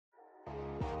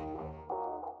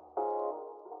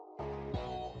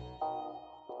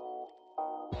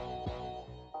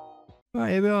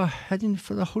Right, here we are, heading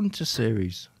for the Hunter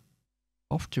series.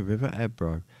 Off to River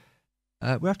Ebro.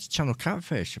 We have to channel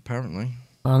catfish, apparently.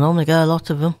 I normally get a lot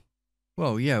of them.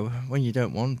 Well, yeah, when you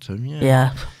don't want them,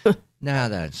 yeah. Yeah. Now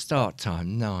then, start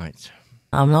time, night.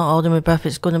 I'm not holding my breath,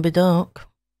 it's going to be dark.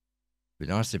 It'd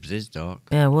be nice if it is dark.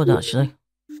 Yeah, it would actually.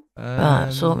 Right,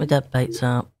 sort my dead baits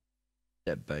out.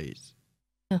 Dead baits.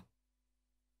 Yeah.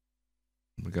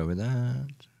 We'll go with that.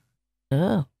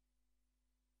 Yeah.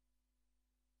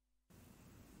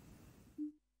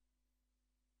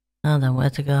 Now then, where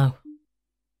to go?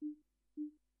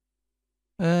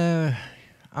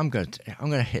 I'm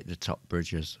gonna hit the top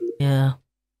bridges. Yeah.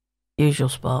 Usual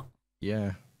spot.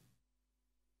 Yeah.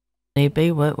 Need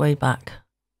be, work way back.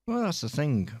 Well, that's the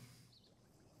thing.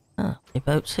 Ah, your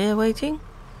boat's here waiting?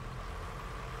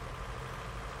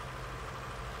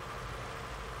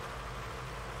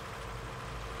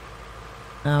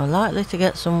 Now, we're likely to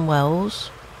get some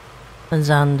whales and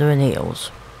zander and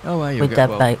eels. Oh, well, you'll with get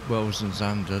dead bait. Wells and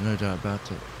Zander, no doubt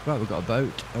about it. Right, we've got a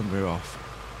boat and we're off.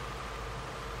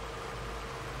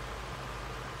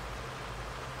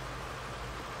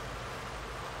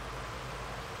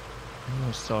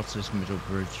 We'll start this middle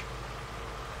bridge.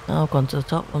 Oh, I've gone to the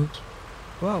top ones.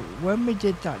 Well, when we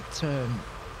did that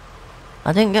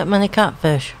I didn't get many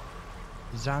catfish.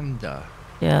 Zander,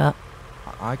 Yeah.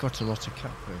 I got a lot of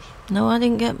catfish. No, I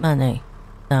didn't get many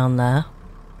down there.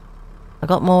 I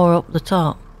got more up the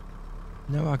top.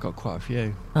 No, I got quite a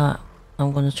few. Right,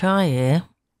 I'm going to try here.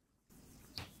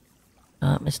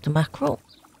 Right, Mr. Mackerel.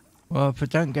 Well, if I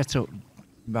don't get up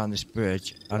around this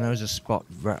bridge, I know there's a spot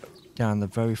right down the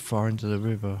very far end of the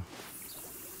river.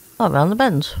 Oh, round the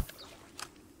bends.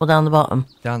 Or down the bottom.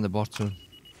 Down the bottom.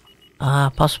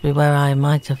 Ah, possibly where I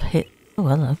might have hit. Oh,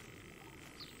 hello.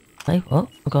 Hey, what?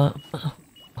 I got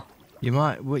You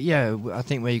might, well, yeah, I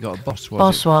think where you got a boss was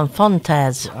boss one,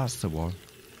 Fontes. That's the one.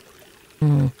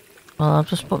 Well, I've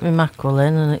just put my mackerel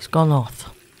in and it's gone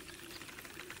off.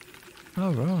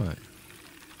 Oh, right.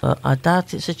 But I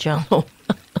doubt it's a channel.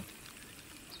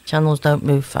 Channels don't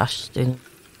move fast to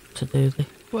do they?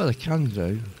 Well, they can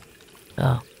do.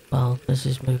 Oh, well, this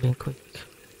is moving quick.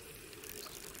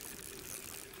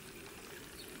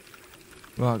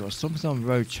 Right, I got something on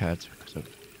Roachhead,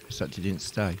 except it didn't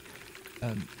stay.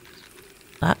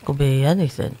 That could be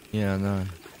anything. Yeah, I know.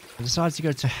 I decided to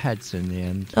go to heads in the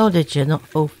end. Oh, did you? Not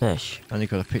full fish. Only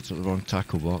got I picked up the wrong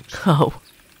tackle box. Oh.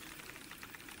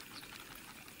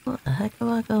 What the heck have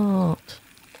I got?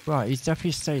 Right, he's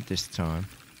definitely stayed this time.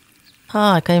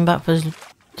 Ah, I came back for his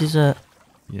dessert.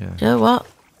 Yeah. Do you know what?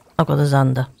 I've got a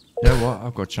zander. You know what?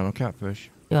 I've got channel catfish.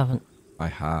 You haven't. I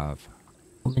have.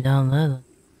 Put me down there then.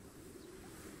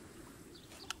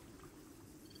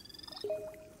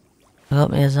 I got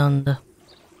me a zander.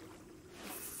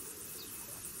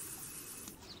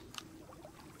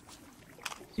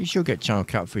 You should get channel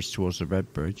catfish towards the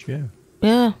red bridge, yeah.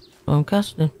 Yeah, I'm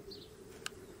casting.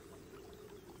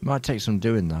 Might take some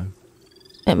doing though.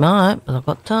 It might, but I've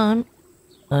got time.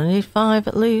 I need 5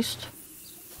 at least.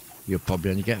 You'll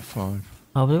probably only get 5.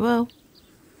 Probably will.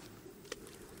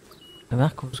 The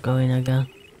mackerel's going again.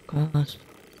 Christ.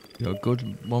 You got a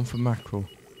good one for mackerel.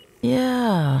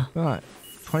 Yeah. Right,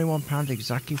 £21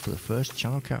 exactly for the first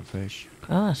channel catfish.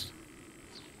 Christ.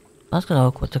 That's going to be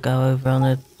awkward to go over on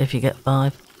it if you get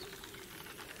 5.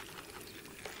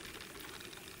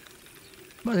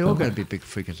 Well, they're all going to be big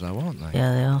figures though, aren't they?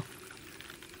 Yeah, they are.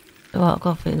 So I've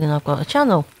got a feeling I've got a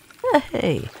channel.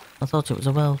 Hey! I thought it was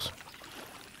a Wells.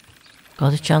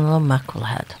 Got a channel on mackerel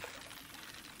head.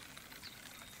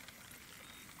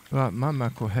 Right, my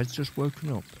mackerel head's just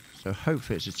woken up. So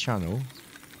hopefully it's a channel.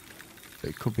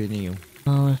 But it could be an eel.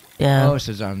 Oh, yeah. Oh, it's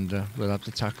a zander. We'll have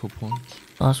the tackle points.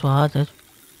 That's what I did.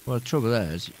 Well, the trouble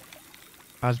is,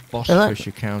 as boss Like, fish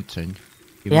accounting,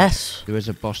 yes. there is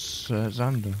a boss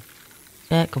zander.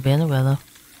 Yeah, it could be anywhere though.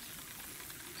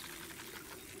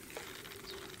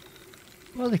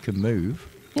 Well, they can move.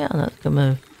 Yeah, that can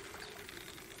move.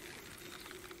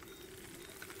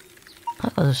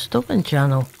 That was a stubborn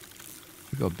channel.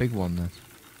 We've got a big one then.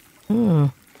 Hmm.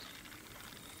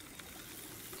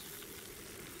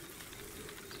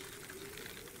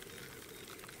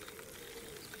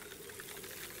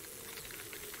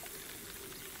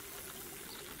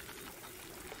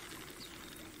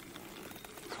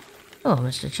 Oh,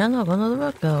 Mr. Channel, I've got another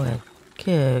rod going.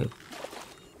 Cute.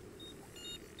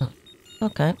 Oh,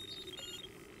 okay.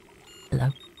 Hello.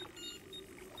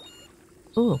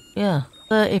 Oh, yeah.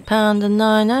 £30 and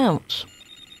 9 ounce.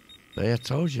 There, I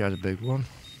told you I had a big one.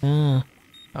 Yeah.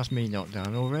 That's me knocked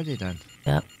down already then.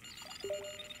 Yep.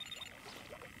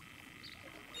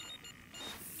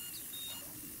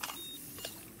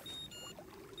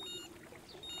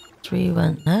 3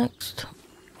 went next.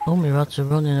 All my rods are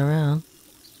running around.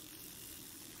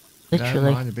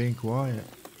 Literally. No, mine are being quiet.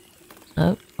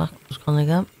 Oh, Michael's gone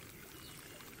again.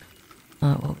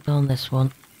 Right, we'll go on this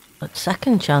one. But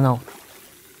second channel.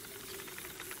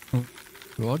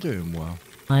 You are doing well.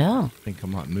 I am. I think I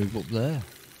might move up there.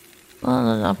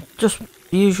 Well, I'm just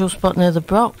the usual spot near the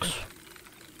Brocs.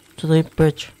 To the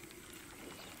bridge.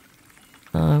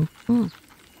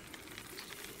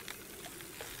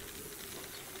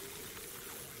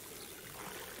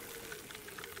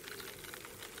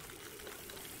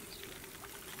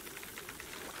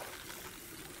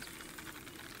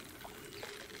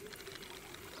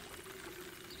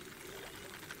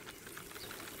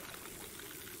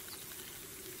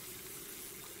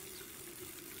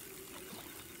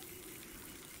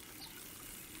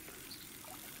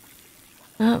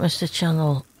 Right, Mr.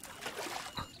 Channel.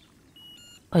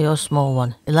 Oh, your small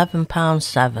one.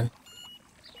 £11.7.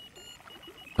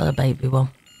 Got a baby one.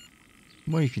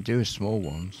 Well, you can do with small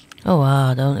ones. Oh wow,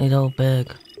 I don't need all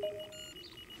big.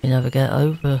 You never get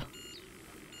over.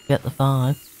 Get the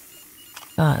 5.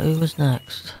 Right, who was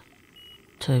next?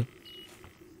 2.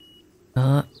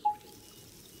 Right.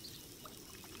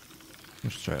 Go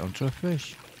straight onto a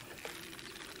fish.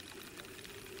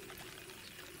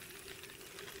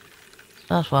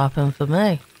 That's what happened for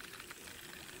me.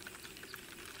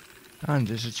 And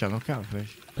it's a channel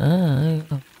catfish. There you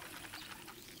go.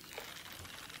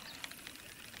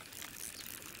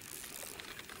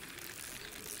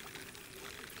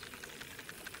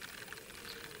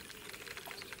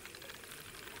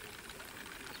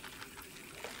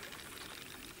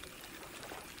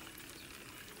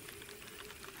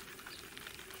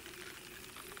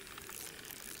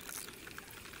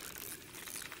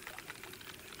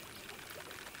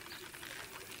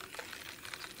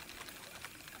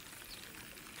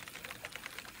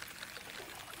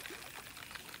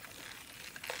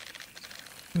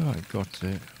 Right, got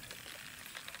it.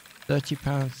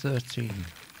 £30.13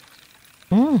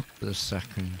 for the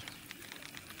second.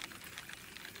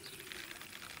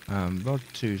 Rod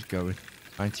 2's going.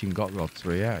 I ain't even got rod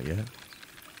 3 out yet.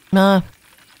 No.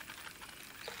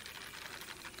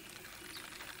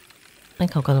 I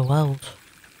think I've got a weld.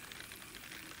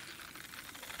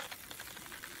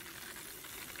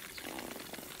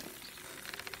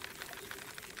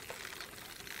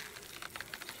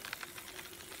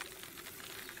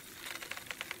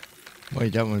 Well,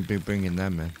 you don't want to be bringing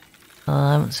them in.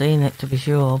 I haven't seen it to be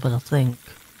sure, but I think.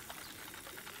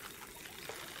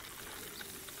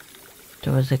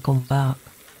 Do as they come back.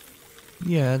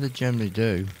 Yeah, they generally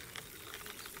do.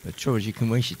 But trouble is you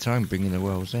can waste your time bringing the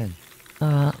wells in.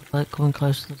 Alright, like coming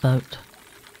close to the boat.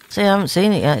 See, I haven't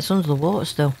seen it yet, it's under the water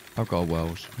still. I've got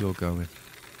wells, you're going.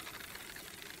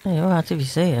 Hey, you're alright if you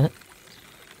see it.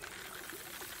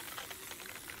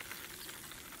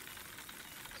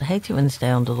 I hate it when they stay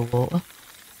under the water.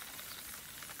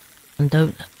 And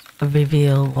don't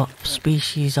reveal what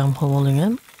species I'm hauling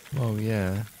in. Well,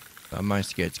 yeah. But I managed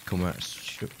to get it to come out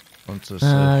onto the surface.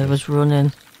 I was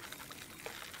running.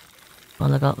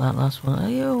 Well, I got that last one. Are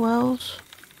you a Wells?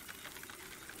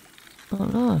 Oh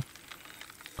no.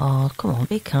 Oh, come on,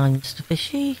 be kind, Mr.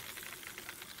 Fishy.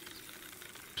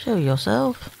 Show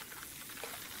yourself.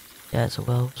 Yeah, it's a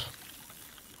Wells.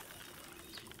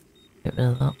 Get rid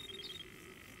of that.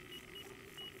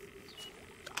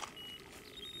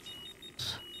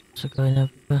 It's going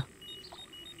everywhere.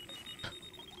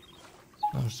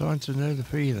 I'm starting to know the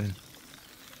feeling.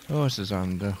 Oh, this is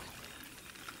under.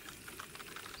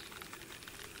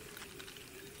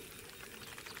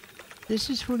 This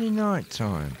is funny night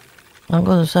time. I'm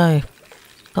gonna say,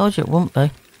 told you it wouldn't be.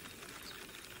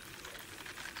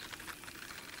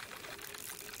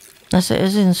 Yes, it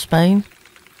is in Spain.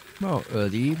 Well,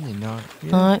 early evening night.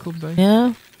 Yeah, Right, could be.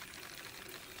 yeah.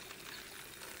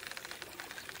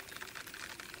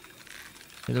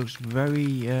 It looks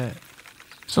very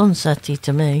Sunsetty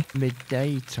to me.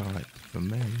 midday type for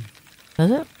me.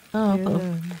 Is it? Oh, Yeah. but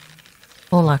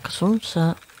more like a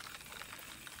sunset.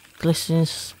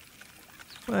 Glistens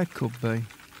Well, it could be.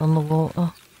 on the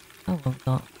water. I love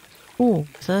that. Oh,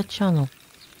 3rd channel.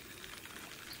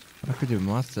 I could do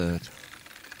my 3rd.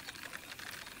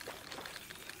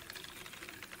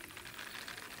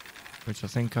 Which I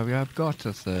think I have got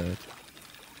a 3rd.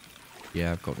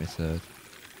 Yeah, I've got my 3rd.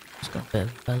 It's got a bit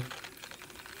of belly.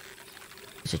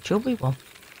 It's a chubby one.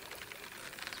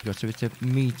 Got a bit of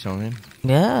meat on him.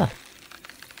 Yeah.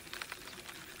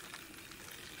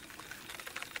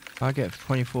 I get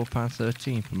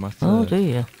 £24.13 for my 3rd. Oh, do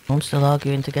you? I'm still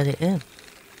arguing to get it in.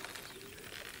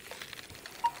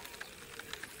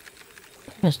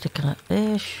 Mr.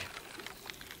 Catfish.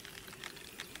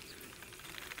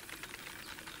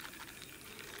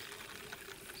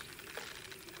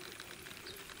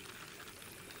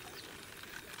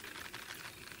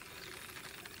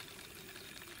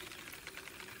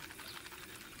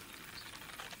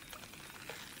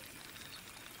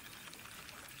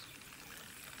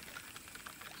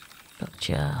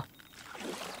 Gotcha.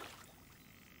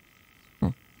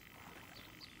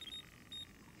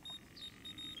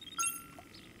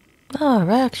 Oh,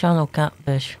 rare channel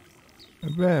catfish. A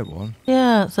rare one?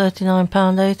 Yeah,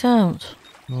 £39 8 ounce.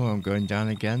 Oh, I'm going down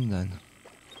again then.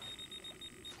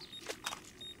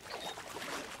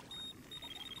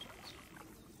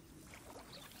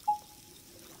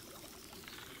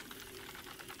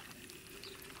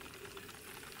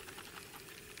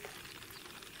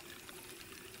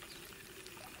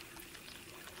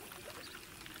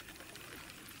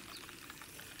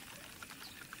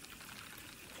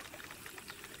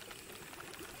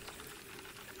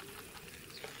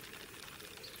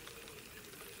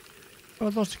 Oh,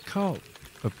 lots of carp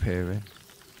appearing.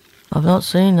 I've not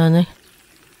seen any.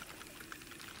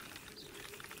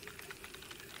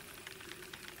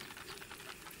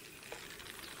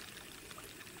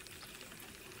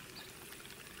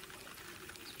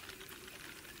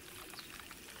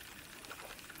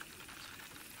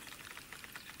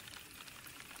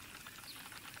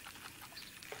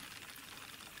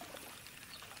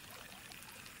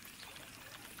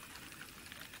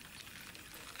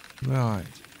 Right.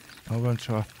 I'll run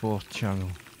to our fourth channel.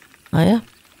 Oh yeah?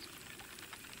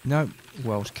 No,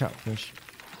 Wells catfish.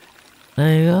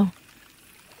 There you go.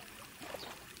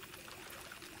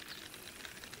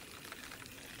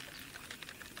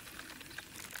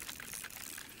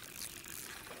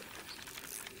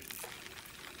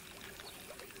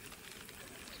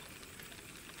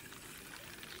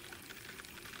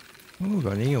 Oh, we've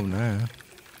got an eel now.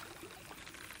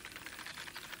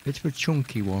 Bit of a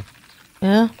chunky one.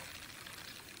 Yeah?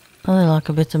 I only like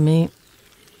a bit of meat.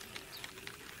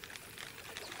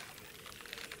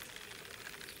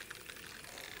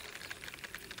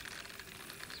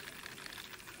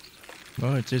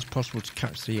 Well, it is possible to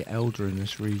catch the elder in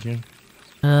this region.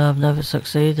 I've never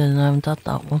succeeded and I haven't had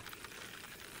that one.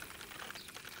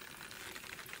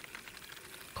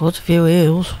 Caught a few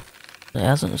eels. It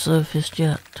hasn't surfaced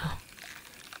yet.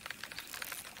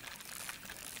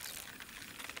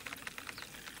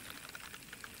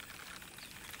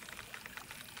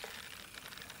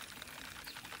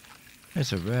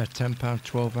 It's a rare £10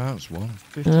 12 ounce one.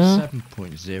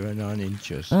 57.09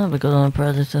 inches. That'll be good on a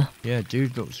predator. Yeah,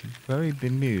 dude looks very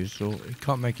bemused, or he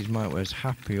can't make his mind whether he's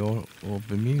happy or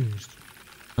bemused.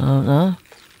 I don't know.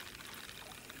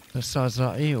 The size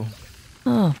of that eel.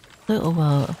 Oh, little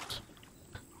wells.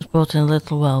 Just brought in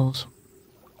little wells.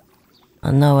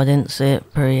 And no, I didn't see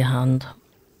it pre-hand.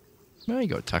 Well, you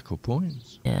got tackle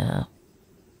points. Yeah.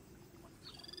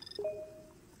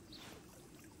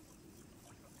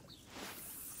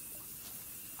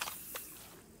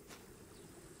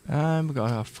 And we've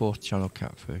got our fourth channel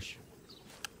catfish.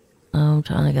 I'm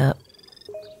trying to get...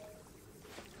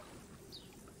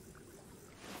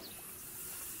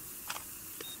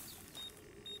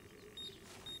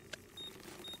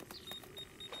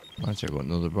 Actually, I've got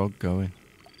another rod going.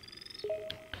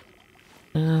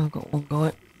 Yeah, I've got one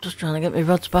going. Just trying to get my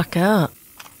rods back out.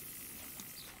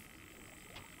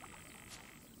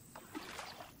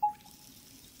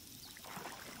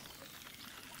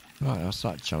 Right, that's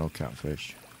that channel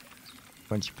catfish.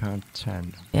 £20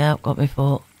 10. Yeah, I've got my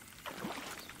foot.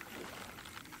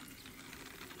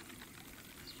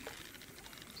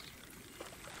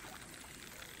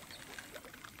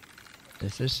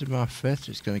 If this is my fifth,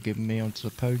 it's going to give me onto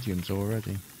the podiums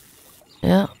already.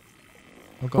 Yeah.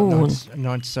 I've got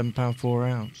 £97 4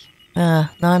 ounce. Yeah,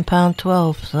 £9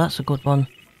 12, so that's a good one.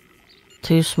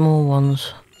 2 small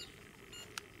ones.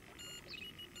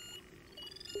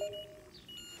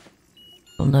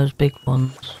 From those big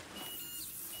ones.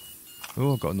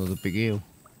 Oh, I've got another big eel.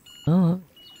 Oh.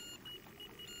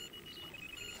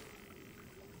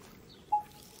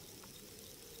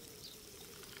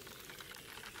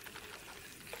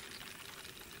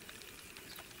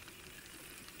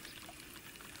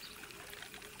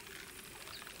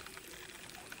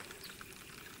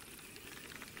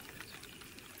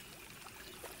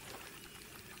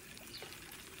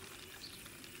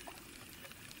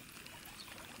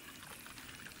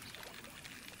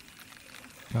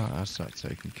 Right, that's that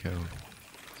taken care of.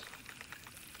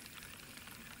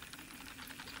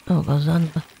 Oh, got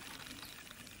Xander.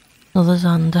 Another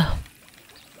Xander.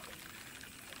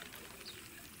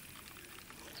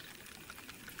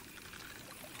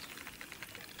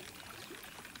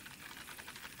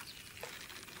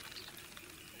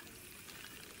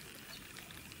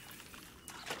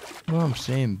 Well, I'm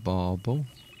seeing barbel.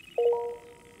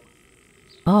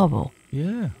 Barbel?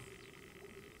 Yeah.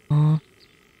 Oh.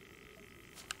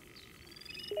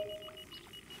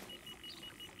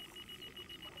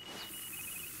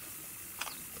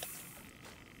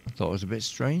 I thought it was a bit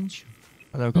strange.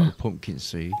 And I've got the pumpkin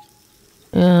seed.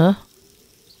 Yeah.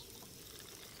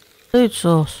 Food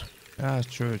source. Ah,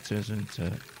 true it is, isn't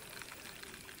it?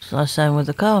 It's the same with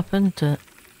the carp, isn't it?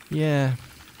 Yeah.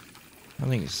 I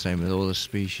think it's the same with all the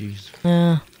species.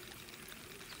 Yeah.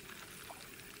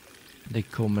 They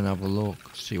come and have a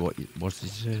look, see what it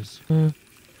is. Oh,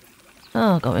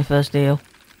 I got my first eel.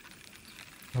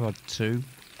 I've had 2.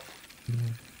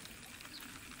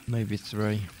 Maybe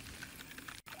 3.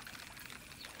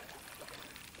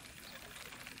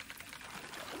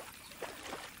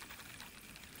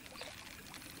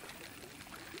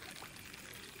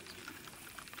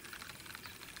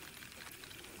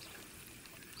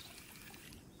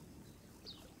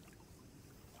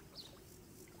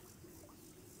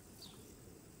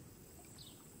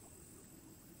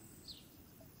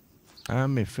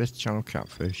 And my 5th channel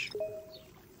catfish.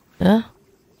 Yeah?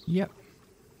 Yep.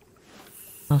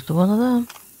 After one of them.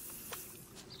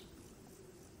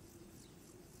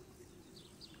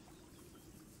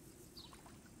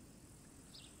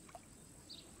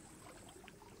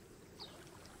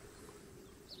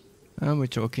 And we're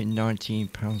talking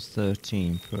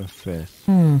 £19.13 for a 5th.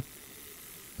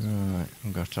 Right,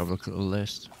 I'm going to have a look at the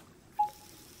list.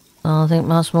 I think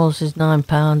my smallest is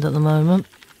 £9 at the moment.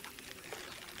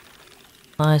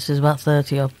 Highest is about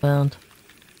 £30 odd pound.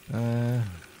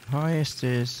 Highest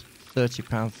is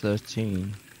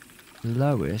 £30.13.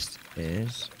 Lowest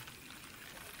is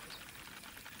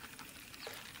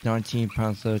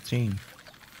 £19.13.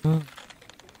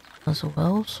 That's a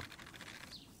Wells.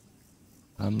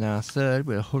 I'm now 3rd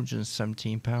with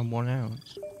 £117 1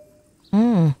 ounce.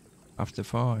 After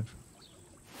 5.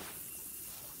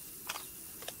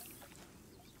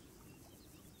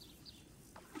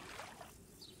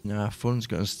 Now fun's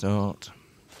going to start.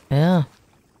 Yeah.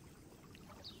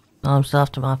 I'm still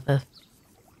after my 5th.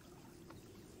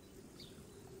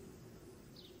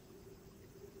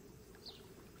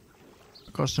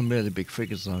 I've got some really big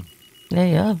figures though. Yeah,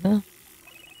 you have, yeah.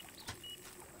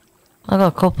 I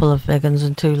got a couple of big ones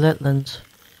and 2 little ones.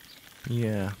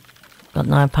 Yeah. Got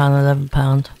 £9,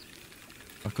 £11.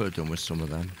 I could have done with some of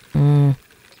them.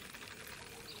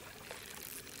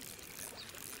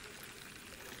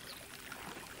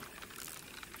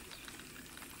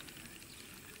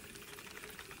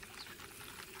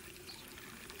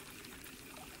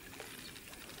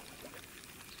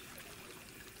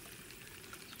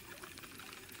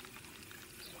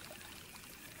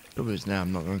 Trouble is now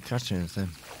I'm not going to catch anything.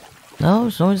 No,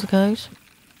 it's always the case.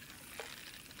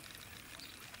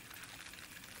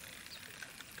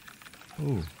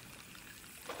 Ooh.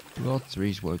 Rod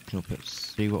 3's woken up. Let's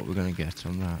see what we're going to get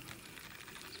on that.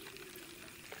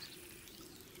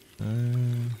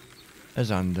 A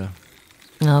zander.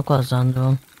 No, I've got a zander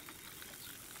on.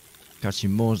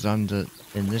 Catching more zander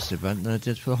in this event than I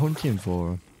did for hunting for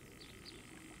them.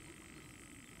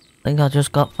 I think I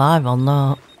just got 5 on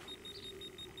that.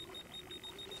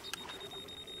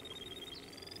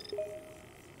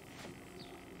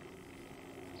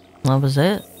 That was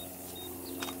it.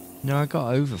 No, I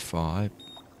got over 5.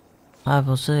 5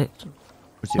 or 6.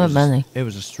 But Not many. It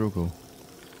was a struggle.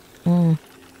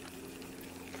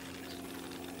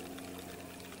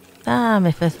 Ah,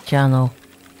 my 5th channel.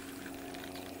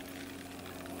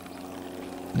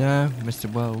 No, Mr.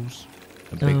 Wells.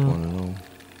 A big one and all.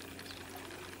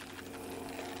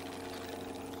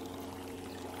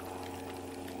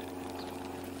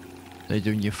 They're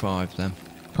doing your 5 then.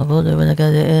 I will do when I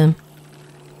get it in.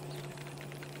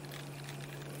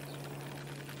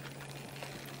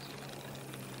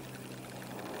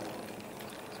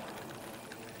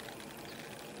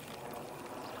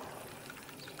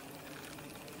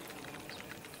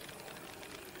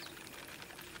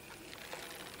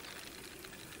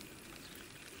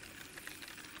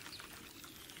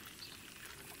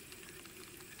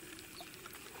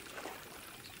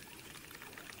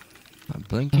 That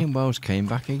blinking Wells came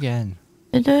back again.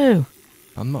 They do.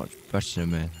 I'm not bashing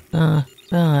them in.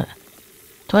 Right.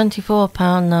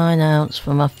 £24 9 ounce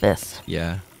for my 5th.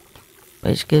 Yeah.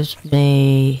 Which gives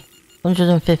me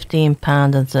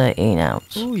 £115 and 13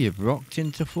 ounce. Oh, you've rocked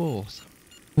into 4th.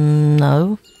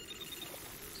 No.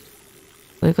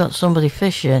 We've got somebody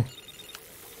fishing.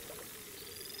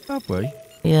 Have we?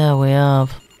 Yeah, we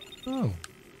have. Oh.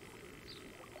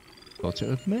 Thought it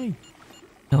was me.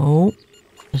 No.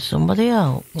 It's somebody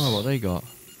else. Well, what they got?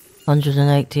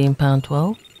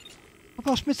 £118.12. I've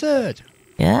lost my 3rd.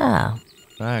 Yeah.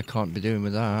 I can't be doing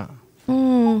with that.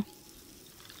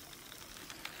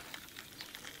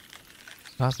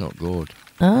 That's not good.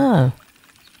 Oh.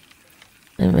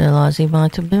 Didn't realise he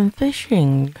might have been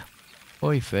fishing.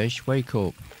 Oi, fish, wake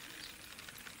up.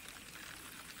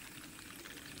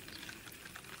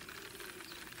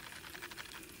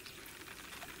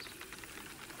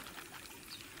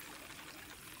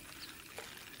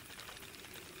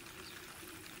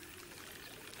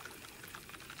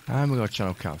 And we got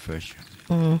channel catfish.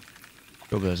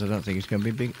 Trouble is, I don't think it's going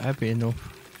to be big, heavy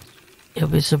enough. You'll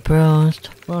be surprised.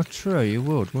 Well, true, you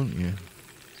would, wouldn't you?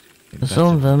 For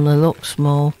some of them, they look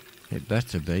small. It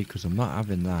better be, because I'm not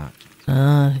having that.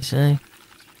 Ah, I see.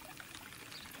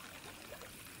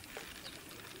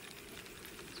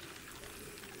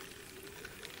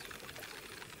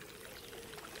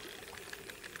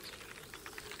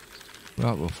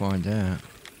 Right, we'll find out.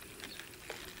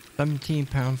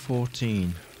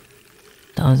 £17.14.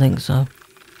 Don't think so.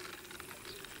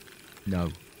 No.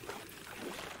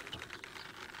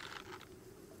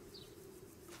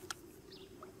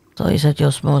 Thought you said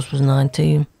your smallest was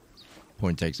 19.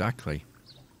 Point exactly.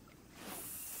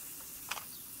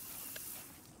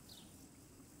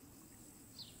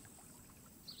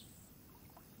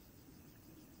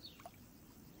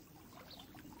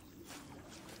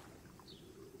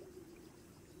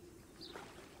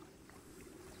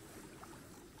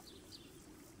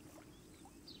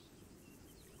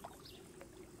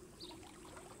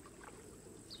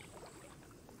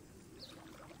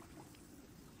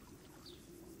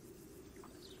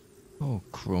 Oh,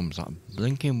 crumbs, that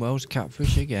blinking Welsh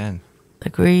catfish again. They're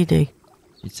greedy.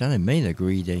 You're telling me they're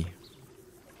greedy.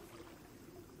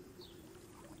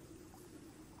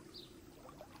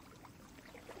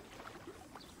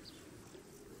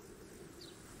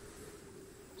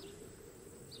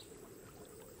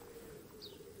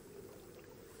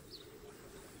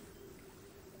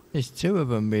 There's two of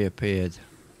them reappeared.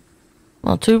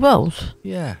 Well, 2 bowls.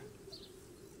 Yeah.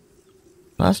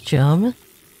 That's charming.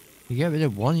 You get rid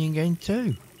of one, you can gain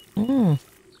 2. Hmm.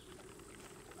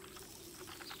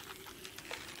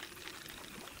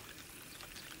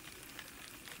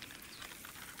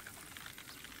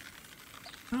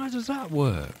 How does that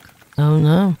work? Oh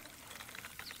no.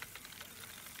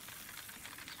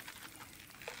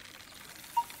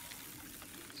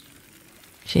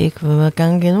 Cheek of them are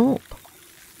ganging up.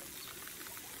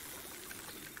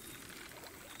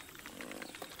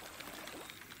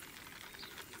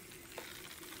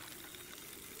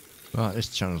 Right, this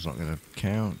channel's not going to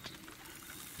count.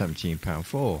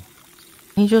 £17.4.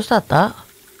 You just had that?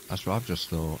 That's what I've just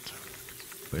thought.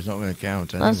 But it's not going to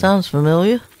count anyway. That sounds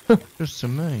familiar. Just to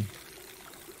me.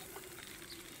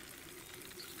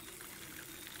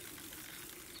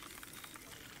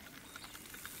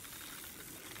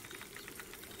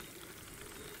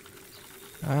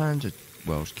 And a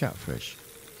Welsh catfish.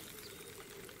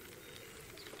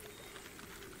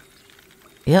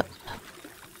 Yep.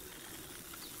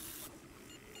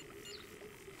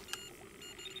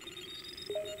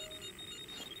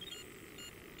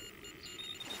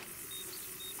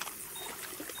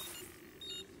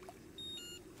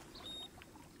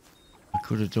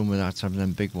 I could have done without having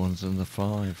them big ones and the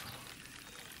 5.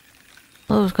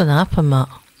 What was going to happen, Matt?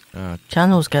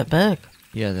 Channels get big.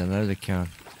 Yeah, I know they can.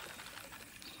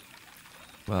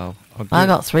 Well, I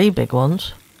got 3 big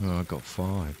ones. Oh, I got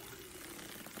 5.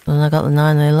 And I got the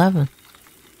 9 and 11.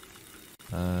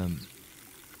 I'm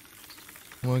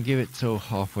going to give it till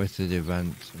halfway through the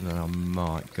event, and then I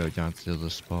might go down to the other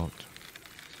spot.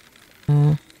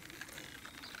 Hmm.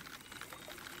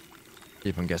 See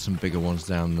if I can get some bigger ones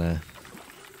down there.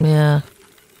 Yeah.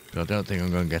 But I don't think I'm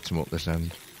going to get them up this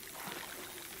end.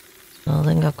 I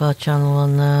think I've got a channel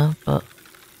on there, but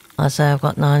I say I've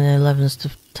got 9 and 11s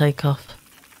to take off.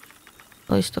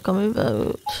 Oh, he's stuck on my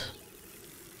boat.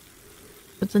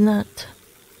 With the net.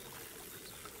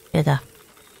 Get that.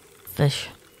 Fish.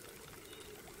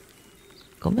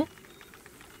 Come in.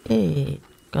 Hey,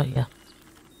 got ya.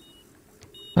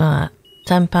 Right,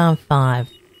 £10.5.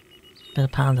 Get a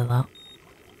pound of that.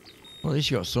 Well, at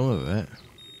least you got some of it.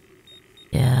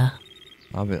 Yeah.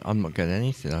 I'm not getting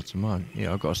anything out of mine.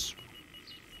 Yeah, I've got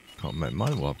can't make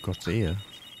mine what I've got here.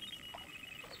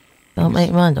 Don't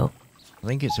make mine up. I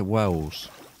think it's a Wells.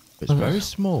 It's very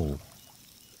small.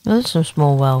 There's some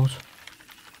small wells.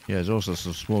 Yeah, there's also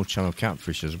some small channel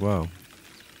catfish as well.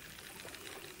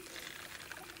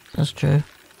 That's true.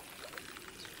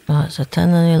 Right, so 10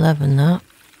 and 11 now.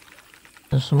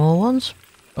 The small ones.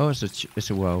 Oh, it's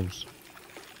a Wells.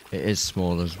 It is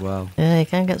small as well. Yeah, you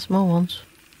can get small ones.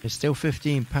 It's still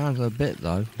 £15 a bit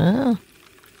though. Ah.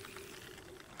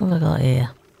 What have I got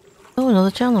here? Oh,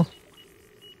 another channel.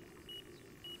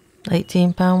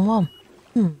 £18 one.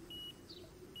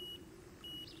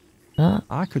 Right.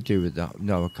 I could do with that.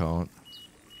 No, I can't.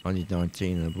 I need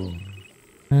 19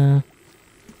 above.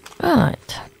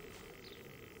 Right.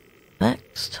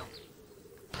 Next.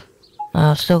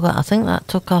 I've still got, I think that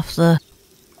took off the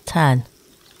 10.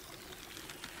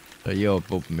 So you're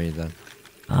above me then.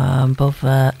 Above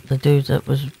the dude that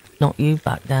was knocked you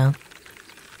back down.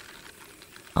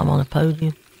 I'm on a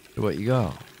podium. So what you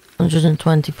got?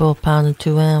 £124 and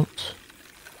 2 ounce.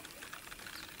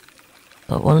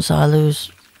 But once I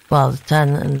lose, well, the 10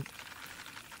 and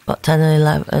got 10 and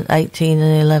 11, 18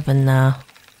 and 11 now.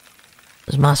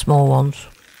 There's my small ones.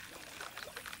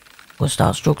 We'll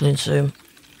start struggling soon.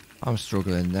 I'm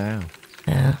struggling now.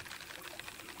 Yeah.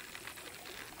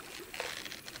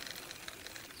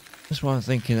 That's why I'm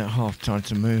thinking at half time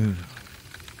to move.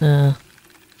 Yeah.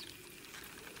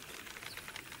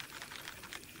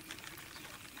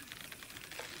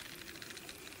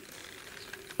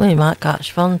 Well, you might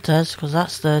catch Fontes, because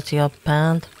that's 30 odd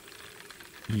pound.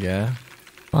 Yeah.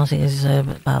 Well, I think it's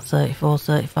about 34,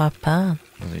 35 pound.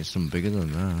 I think it's something bigger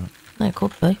than that. It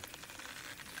could be.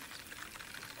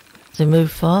 Does he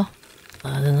move far?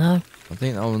 I don't know. I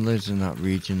think that one lives in that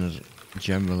region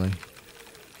generally.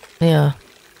 Yeah.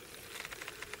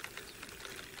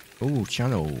 Oh,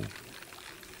 channel.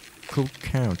 Could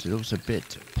count. It looks a bit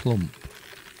plump.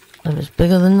 If it's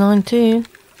bigger than 19.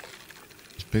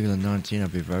 If it's bigger than 19,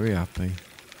 I'd be very happy.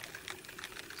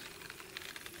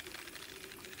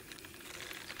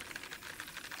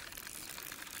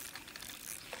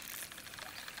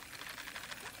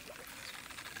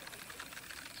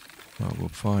 Well, we'll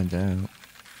find out.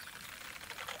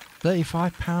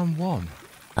 £35 one.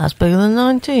 That's bigger than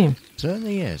 19.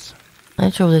 Certainly is. No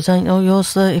trouble, this ain't all yours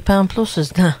 £30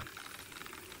 pluses now.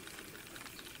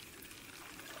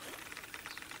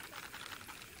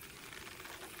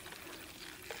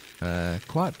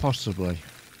 Quite possibly.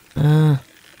 Uh,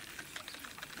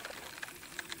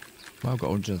 Well, I've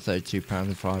got £132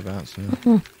 and 5 ounce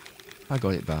now. I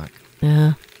got it back.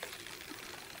 yeah.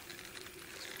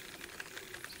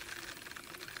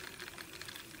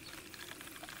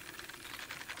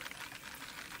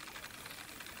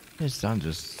 This stand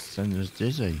just sends us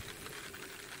dizzy.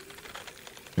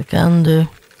 They can do.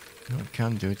 What it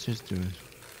can do, it is doing.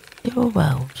 Your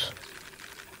wells.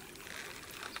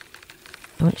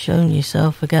 You haven't shown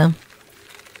yourself again.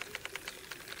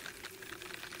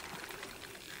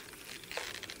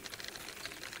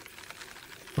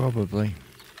 Probably.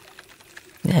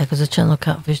 Yeah, because the channel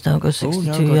catfish don't go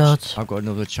 62 yards. I've got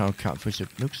another channel catfish. It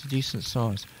looks a decent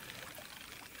size.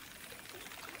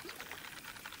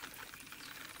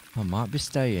 I might be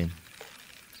staying.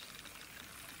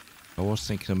 I was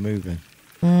thinking of moving.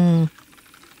 Hmm.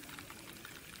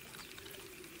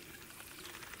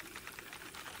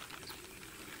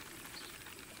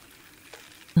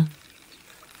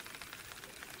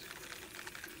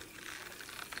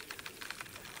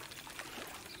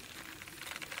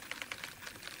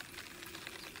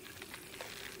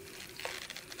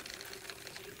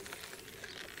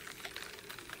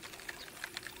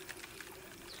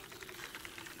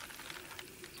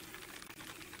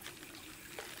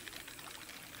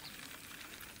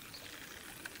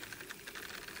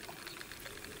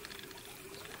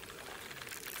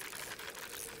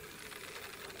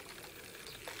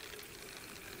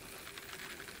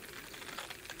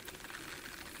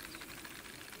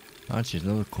 Actually,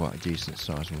 another quite a decent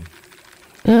size one.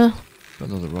 Yeah. Got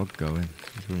another rod going.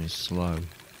 It's running slow.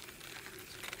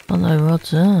 I know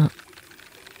rod's out.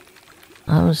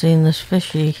 I haven't seen this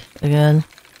fishy again.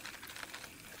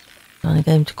 Trying to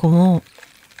get him to come up.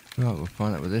 Right, we'll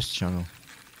find out with this channel.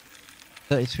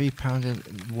 £33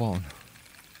 in one.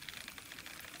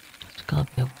 It's gotta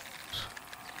be a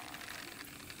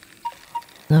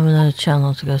never known a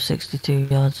channel to go 62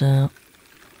 yards out.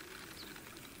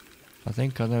 I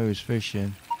think I know who's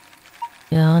fishing.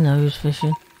 Yeah, I know who's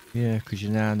fishing. Yeah, because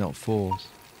you're now not fourth.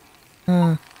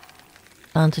 Found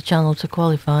a channel to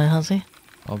qualify, has he?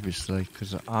 Obviously,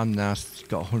 because I'm now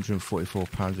got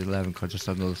 £144.11 because I just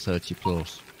had another 30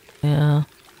 plus. Yeah.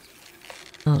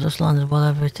 I'll just landed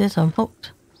whatever it is, I'm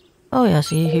hooked. Oh yes,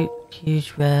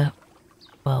 huge rare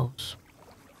wells.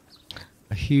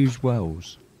 A huge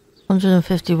Wells.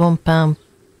 £151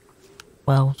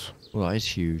 wells. Well, that is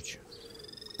huge.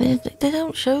 They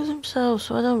don't show themselves,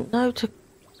 so I don't know to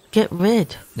get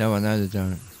rid. No, I know they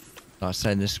don't. Like I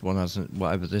said, this one hasn't,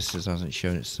 whatever this is, hasn't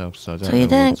shown itself, so I don't know. So you what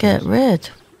don't it get is. rid.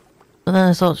 But then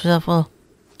I thought to myself, well,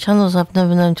 channels I've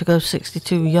never known to go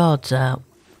 62 yards out.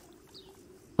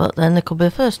 But then there could be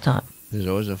a first time. There's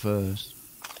always a first.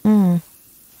 Oh.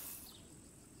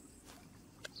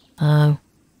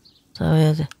 So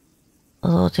yeah, I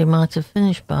thought he might have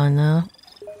finished by now.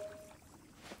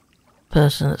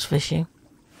 Person that's fishing.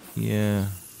 Yeah.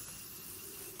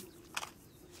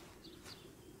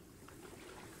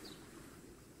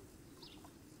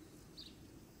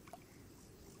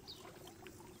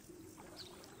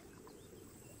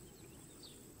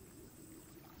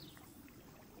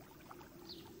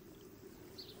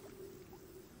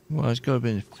 Well, it's got to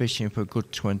be fishing for a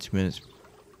good 20 minutes.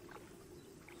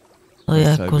 Oh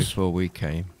yeah, So because before we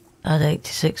came. I had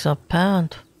 86 odd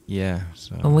pound Yeah,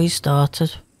 so. when we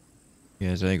started.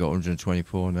 Yeah, so they got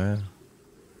 124 now.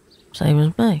 Same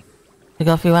as me. You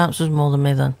got a few ounces more than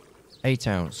me then. 8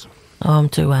 ounce. Oh, I'm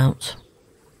 2 ounce.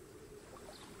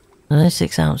 And they're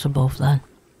 6 ounce above then.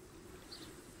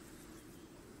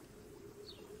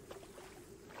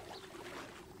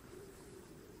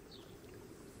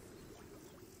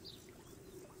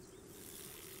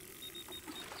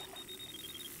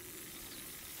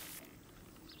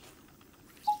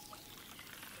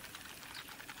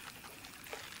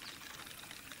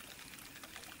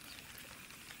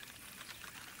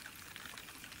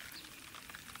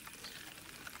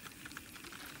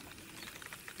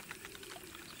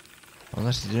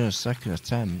 Unless they're doing a second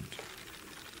attempt.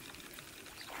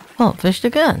 What, fished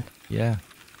again? Yeah.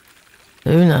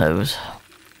 Who knows?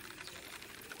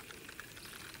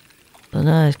 But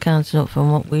no, it's counting up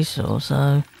from what we saw,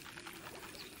 so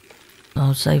I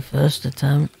would say first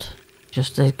attempt.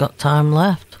 Just they've got time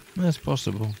left. That's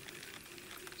possible.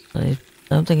 So I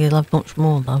don't think he'll have much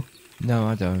more though. No,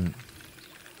 I don't.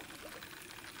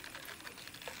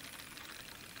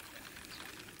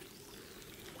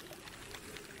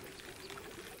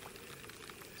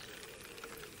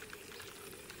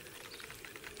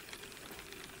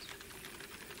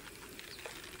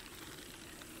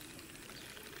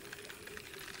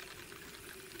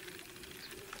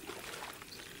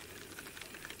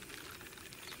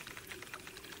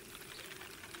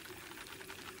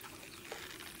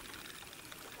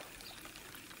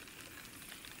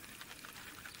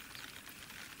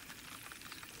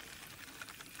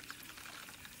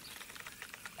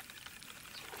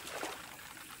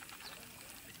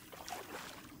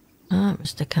 Ah,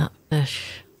 Mr.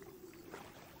 Catfish.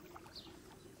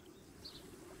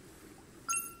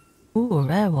 Ooh, a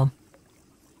rare one.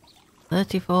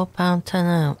 £34 10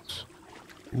 ounce.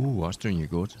 Ooh, that's doing you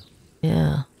good.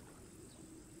 Yeah.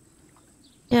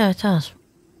 Yeah, it has.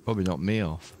 Probably knocked me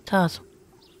off. It has.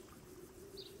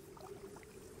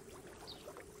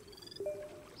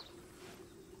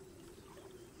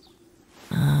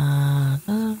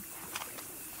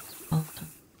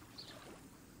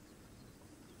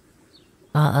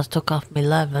 Right, that's took off me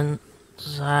 11,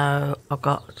 so I've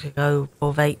got to go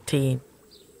above 18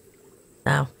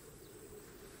 now.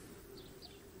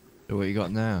 So what you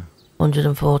got now?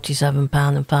 £147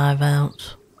 and 5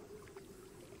 ounce.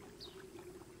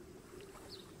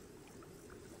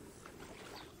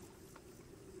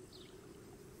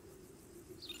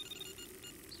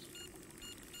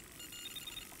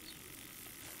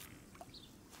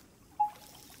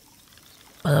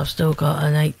 But I've still got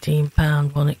an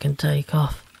 £18 one it can take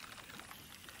off.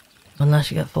 Unless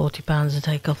you get £40 to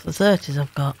take off the 30s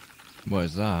I've got. What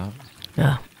is that?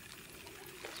 Yeah.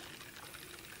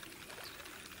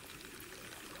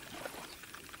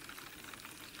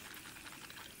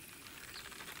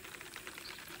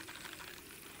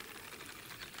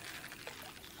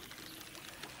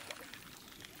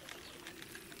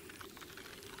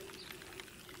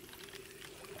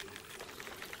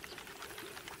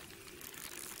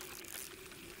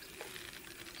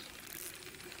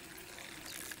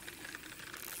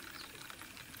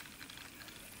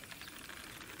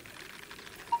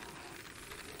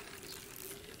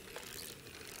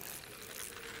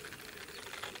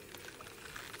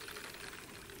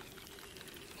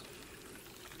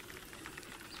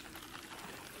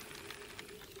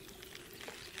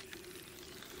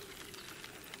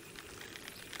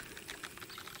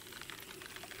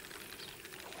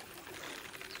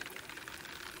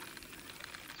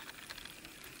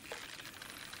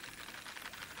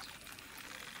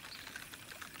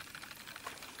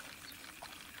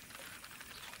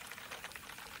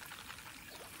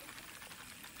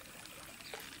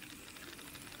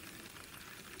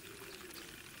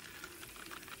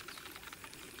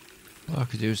 Well, I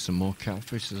could use some more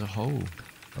catfish as a whole.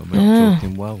 I'm not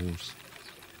talking wells.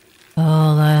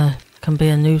 Oh, they can be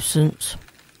a nuisance.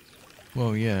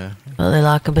 Well, yeah. But they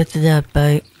like a bit of dead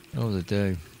bait. Oh, they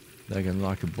do. They can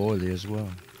like a boilie as well.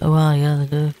 Oh, well, yeah, they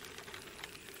do. I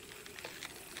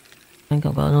think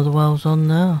I've got another wells on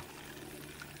now.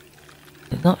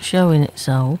 It's not showing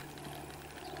itself,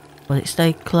 but it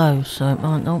stayed close, so it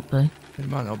might not be. It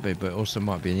might not be, but it also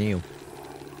might be an eel.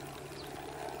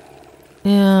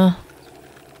 Yeah.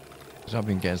 Because I've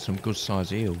been getting some good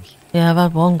sized eels. Yeah, I've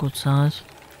had one good size.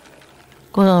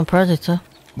 Good on a predator.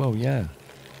 Well, yeah.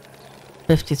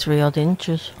 53 odd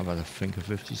inches. I've had a think of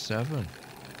 57.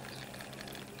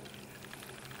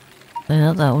 Then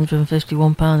at that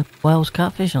 £151 Wales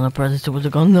catfish on a predator would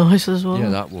have gone nice as well. Yeah,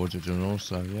 that would have done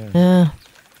also, yeah. Yeah,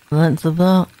 the length of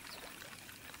that.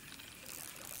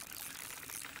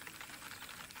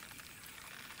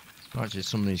 Actually,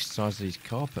 some of these size of these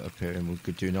carpet appearing, we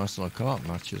could do nice on a carp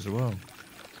match as well.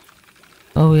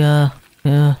 Oh yeah,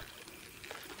 yeah.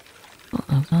 What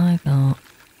have I got?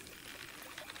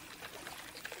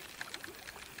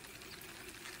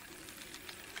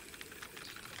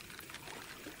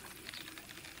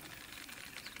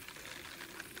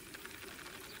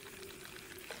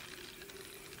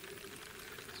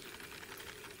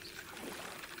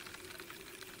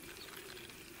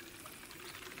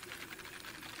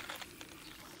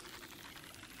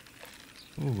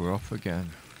 Oh, we're off again.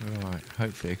 Right,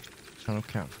 hopefully channel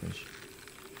catfish.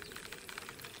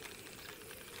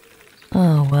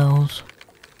 Oh, Wells.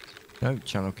 No,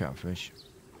 channel catfish.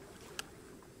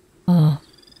 Oh.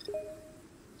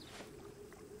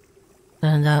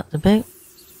 Turned out to be.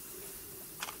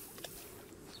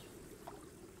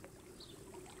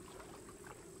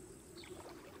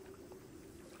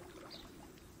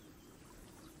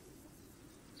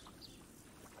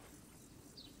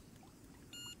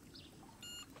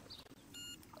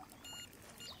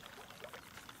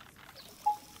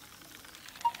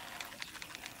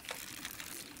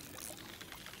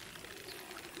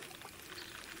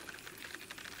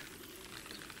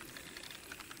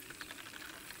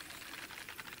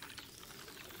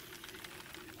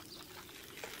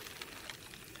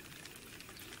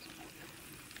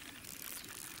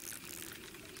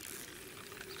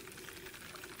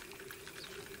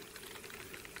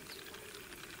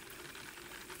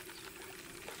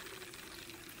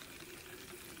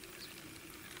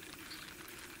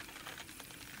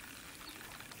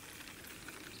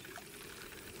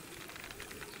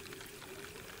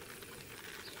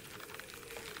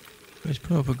 He's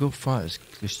put up a good fight,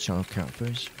 this channel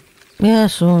catfish. Yeah,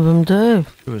 some of them do.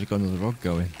 Sure, he's got another rod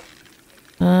going.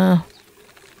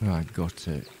 Right, got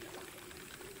it.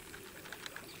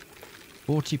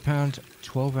 £40,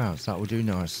 12 ounce, that will do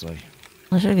nicely.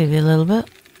 I should give you a little bit.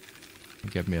 You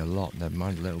gave me a lot, never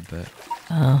mind a little bit.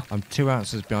 Oh. I'm 2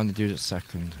 ounces behind the dude at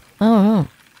second. Oh,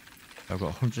 I've got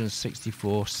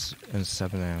 164 and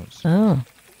 7 ounce. oh.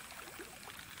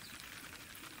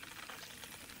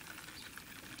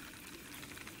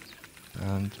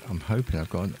 And I'm hoping I've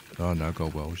got... Oh no, I've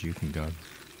got Wells, you can go.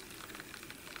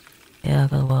 Yeah, I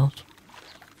got the Wells.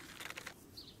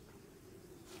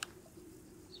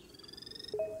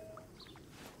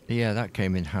 Yeah, that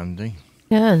came in handy.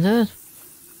 Yeah, it did.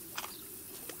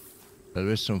 There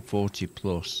is some 40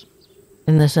 plus.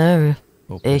 In this area.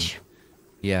 Up Ish.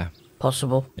 Yeah,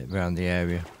 Possible. around the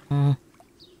area. Mm.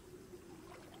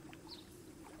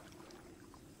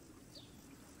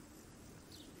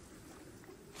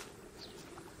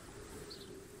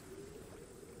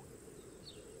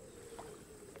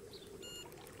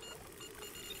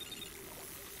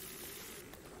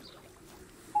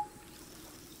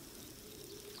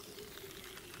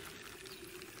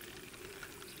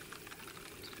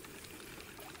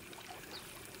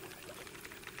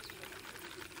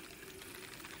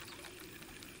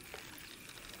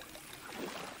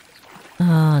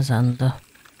 Ah, Xander.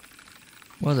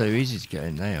 Well, they're easy to get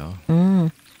in, they are.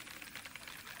 Mm.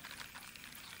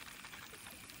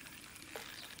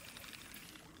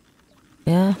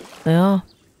 Yeah, they are.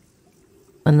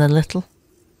 When they're little.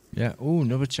 Yeah, oh,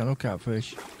 another channel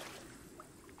catfish.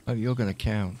 Oh, you're going to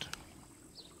count.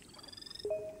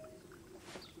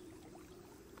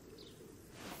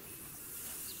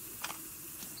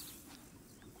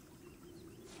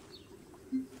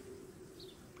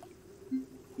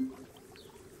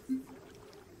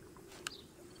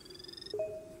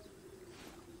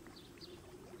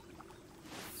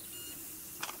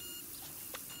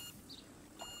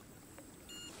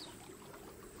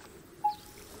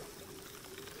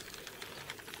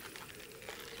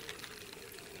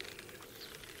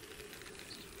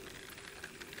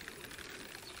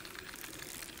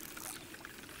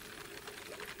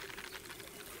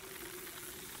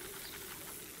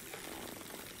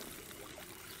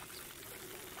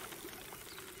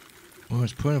 Well,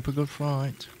 it's putting up a good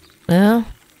fight. Yeah,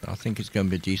 I think it's going to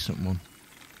be a decent one.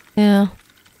 yeah.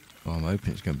 Well, I'm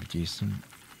hoping it's going to be decent.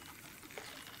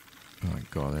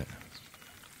 Right, got it.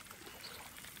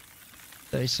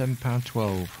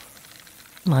 £37.12.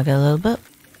 Might get a little bit.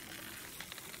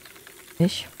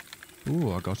 Ish.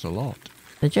 Ooh, I got a lot.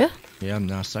 Did you? Yeah, I'm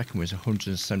now second with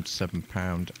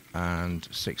 £177 and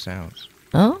 6 ounce.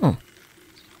 Oh.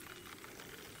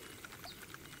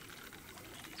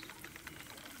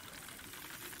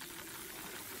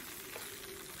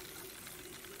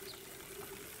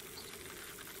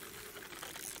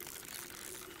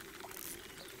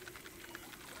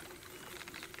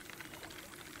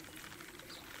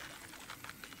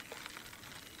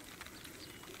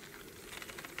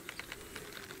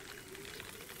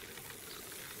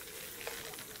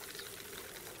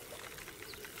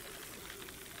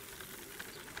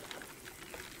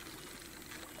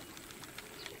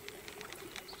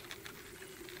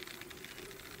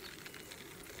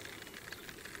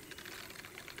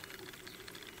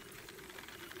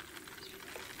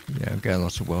 getting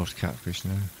lots of Welsh catfish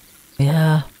now.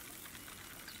 Yeah.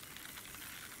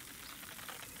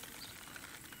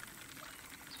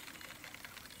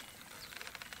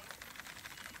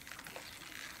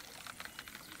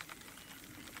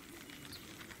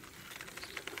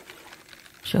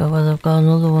 Sure whether I've got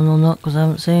another one or not because I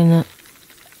haven't seen it.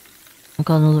 I've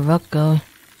got another rod going.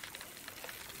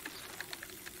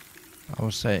 I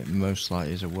would say it most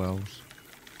likely is a Welsh.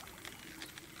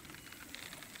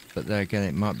 But there again,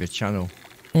 it might be a channel.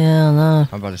 Yeah, I know.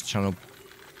 I've had this channel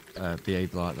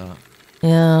behave like that.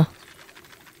 Yeah.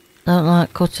 Don't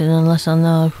like cutting unless I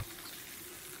know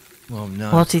Well,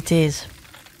 no. what it is.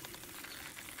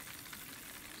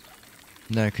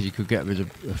 No, because you could get rid of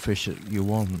a fish that you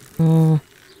want.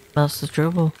 That's the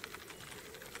trouble.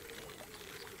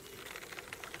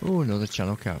 Oh, another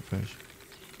channel catfish.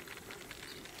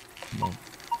 Come on.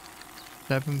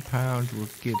 £7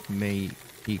 would give me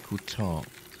equal top.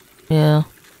 Yeah.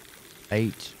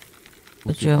 8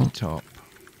 would Good give me job. top.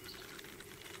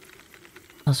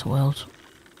 That's a Wells.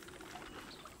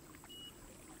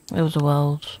 It was a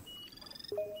Wells.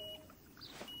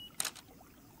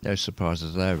 No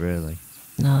surprises there, really.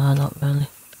 No, not really.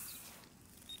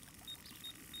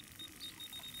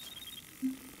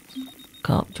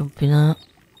 Carp jumping out.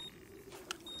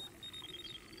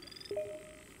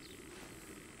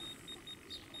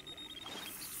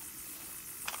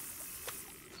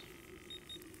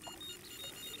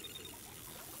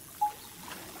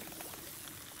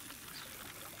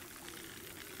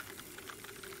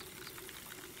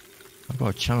 I've got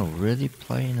a channel really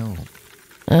playing up.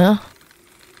 Yeah?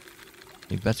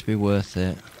 It better be worth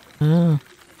it. Yeah.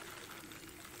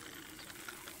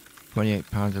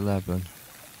 £28.11.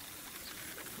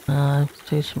 No,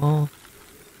 too small.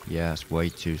 Yeah, it's way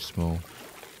too small.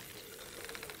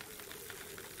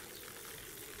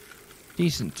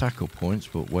 Decent tackle points,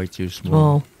 but way too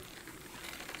small. Small.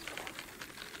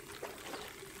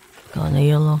 Got an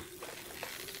eel on.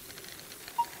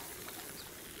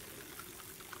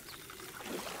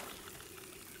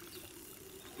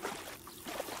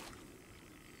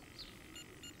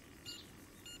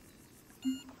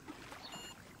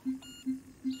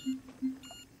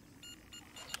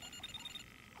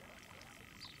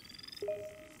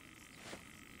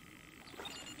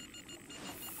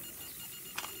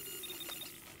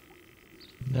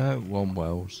 No, one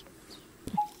Wells.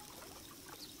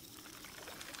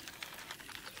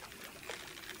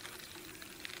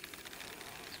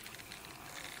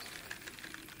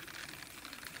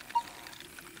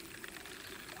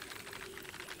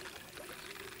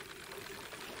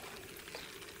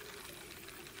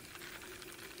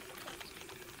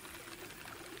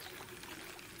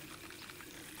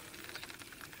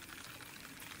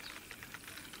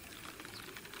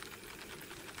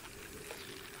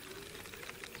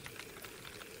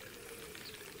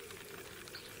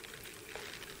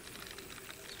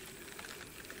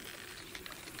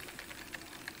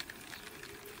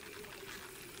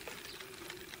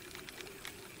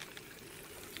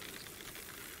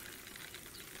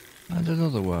 And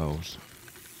another Wells.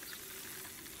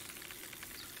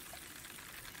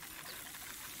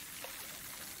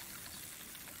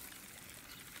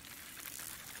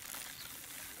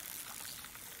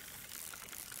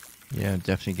 Yeah, I'm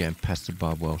definitely getting pestered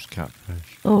by Welsh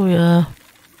catfish. Oh, yeah.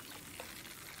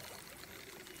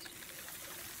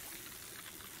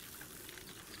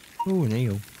 Oh, an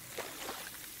eel.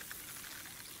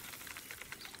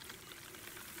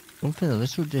 Something a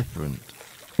little different.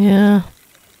 Yeah.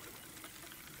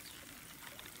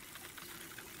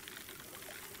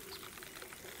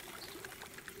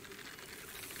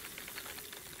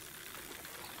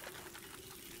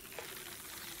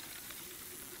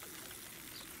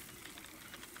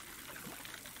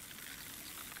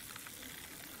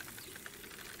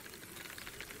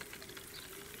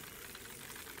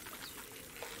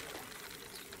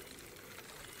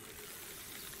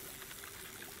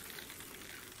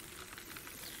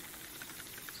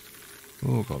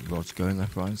 Oh, got rods going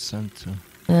left, right and centre.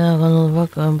 Yeah, I've got another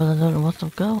rod going, but I don't know what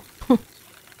I've got.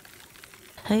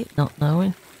 Hate not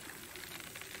knowing.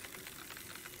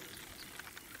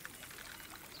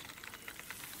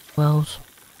 Wells.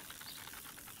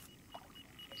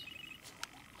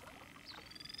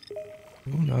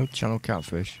 Oh no, channel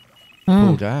catfish. Mm.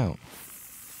 Pulled out.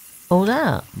 Pulled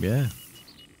out? Yeah.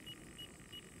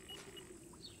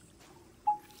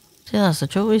 See, that's the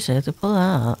trouble, you see, to pull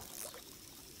out.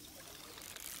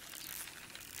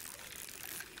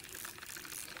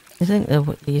 You think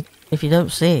that if you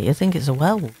don't see it, you think it's a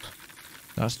weld.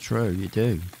 That's true, you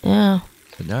do. Yeah.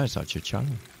 But no, it's actually a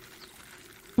channel.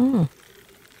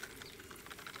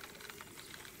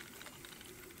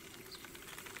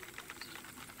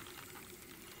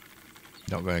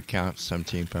 Not going to count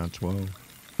 £17.12.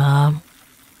 I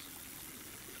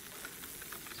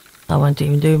won't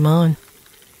even do mine.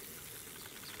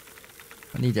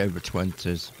 I need over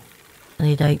 20s. I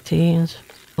need 18s.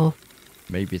 Oh,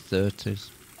 Maybe 30s.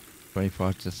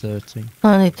 25 to 30.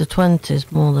 I need the 20s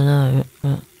more than out,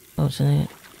 but what's in it?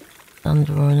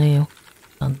 Under or an eel?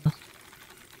 Under.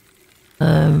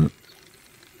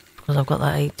 Because I've got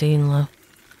that 18 left.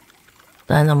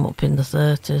 Then I'm up in the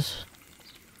 30s.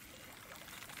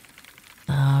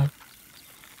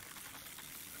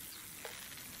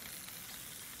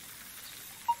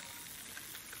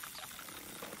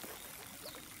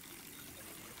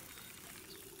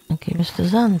 Thank you, Mr.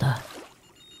 Zander.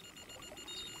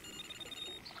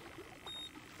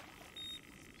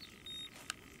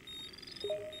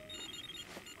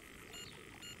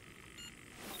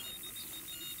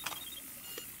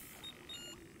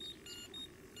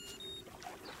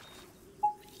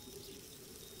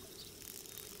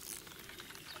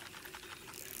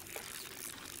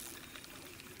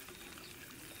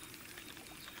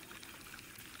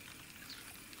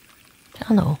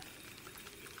 Channel.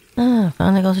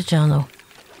 Finally got a channel.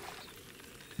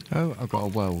 Oh, I've got a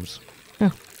Wells.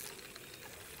 Well,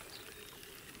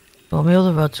 my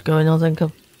other rod's going, I think I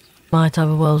might have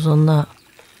a Wells on that.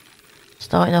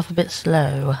 Starting off a bit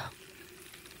slow.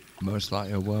 Most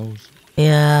likely a Wells.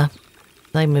 Yeah,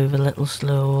 they move a little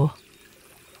slow.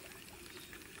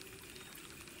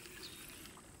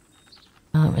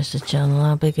 Right, Mr. Channel,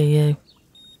 how big are you?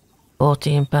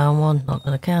 £14 one, not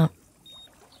gonna count.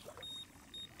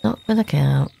 Not gonna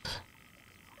count.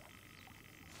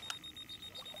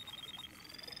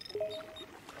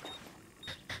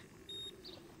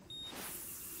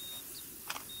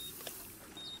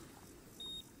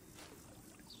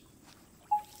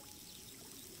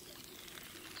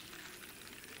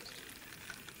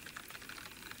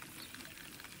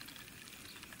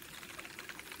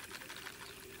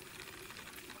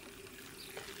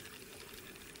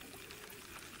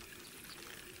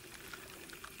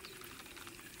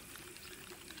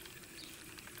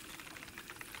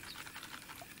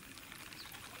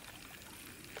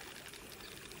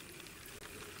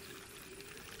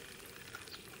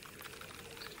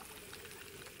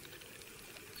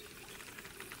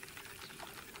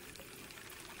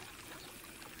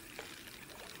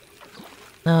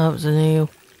 No, it was an eel.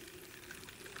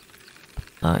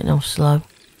 Starting off slow.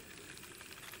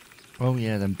 Oh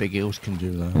yeah, them big eels can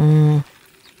do that.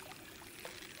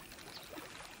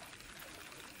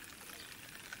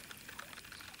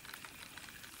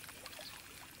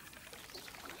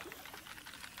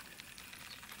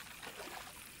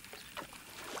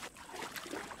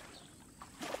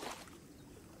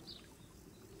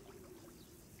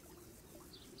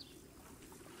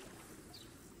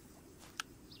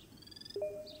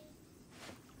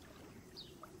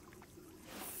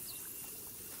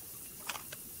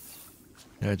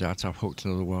 No doubt I've hooked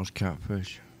another Welsh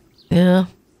catfish. Yeah.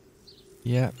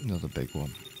 Yeah, another big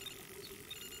one.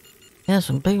 Yeah,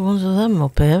 some big ones of them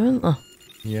up here, aren't there?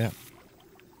 Yeah.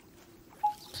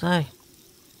 Say,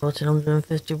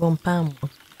 £1,451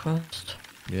 one. Christ.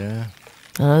 Yeah.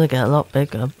 I know they get a lot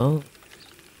bigger, but...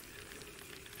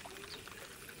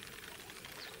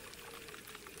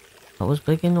 that was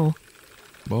big enough.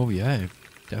 Well, yeah,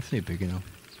 definitely big enough.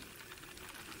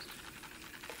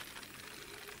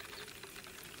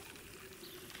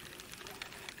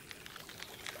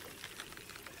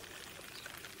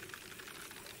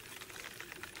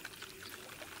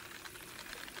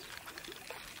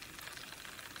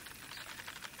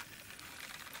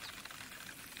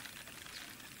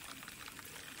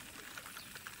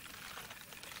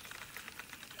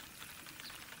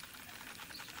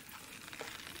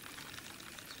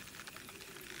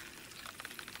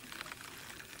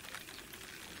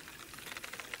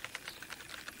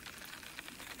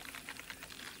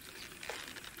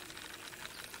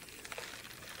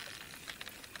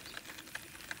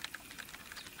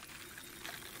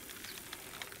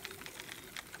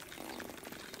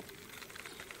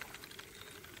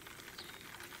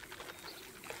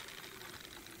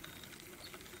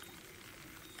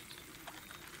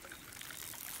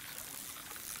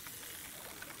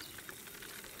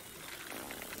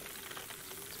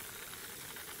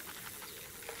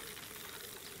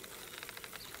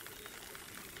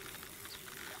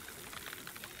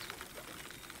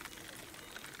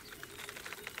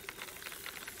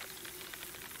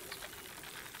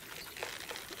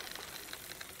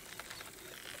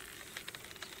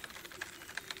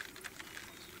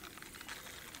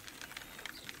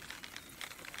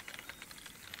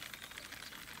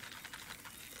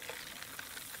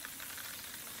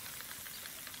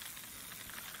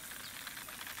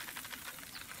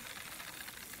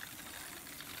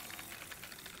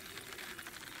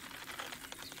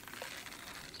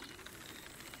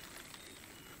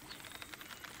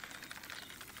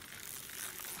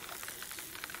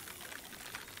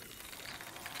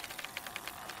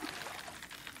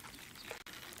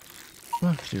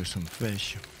 I could do some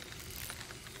fish.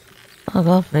 I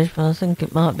got fish, but I think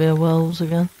it might be a Wells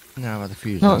again. No, I've had a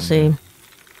few. Not seen.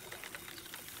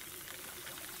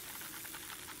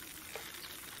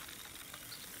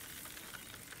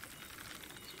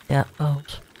 Yeah,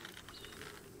 Wells.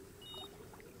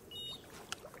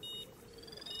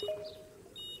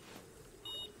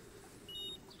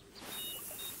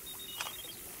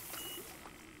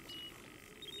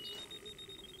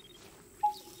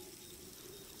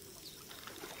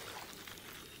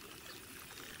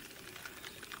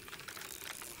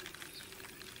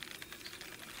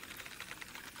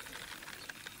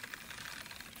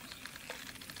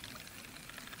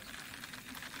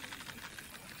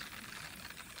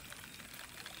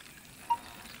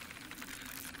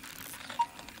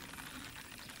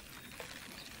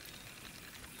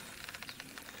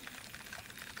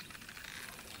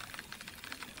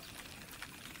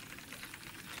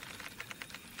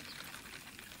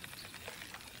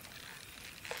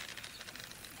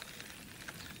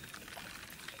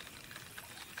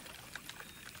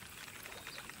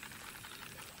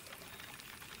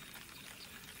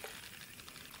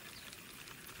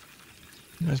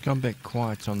 It's gone a bit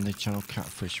quiet on the channel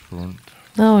catfish front.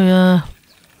 Oh yeah.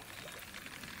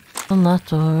 On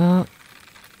that alright.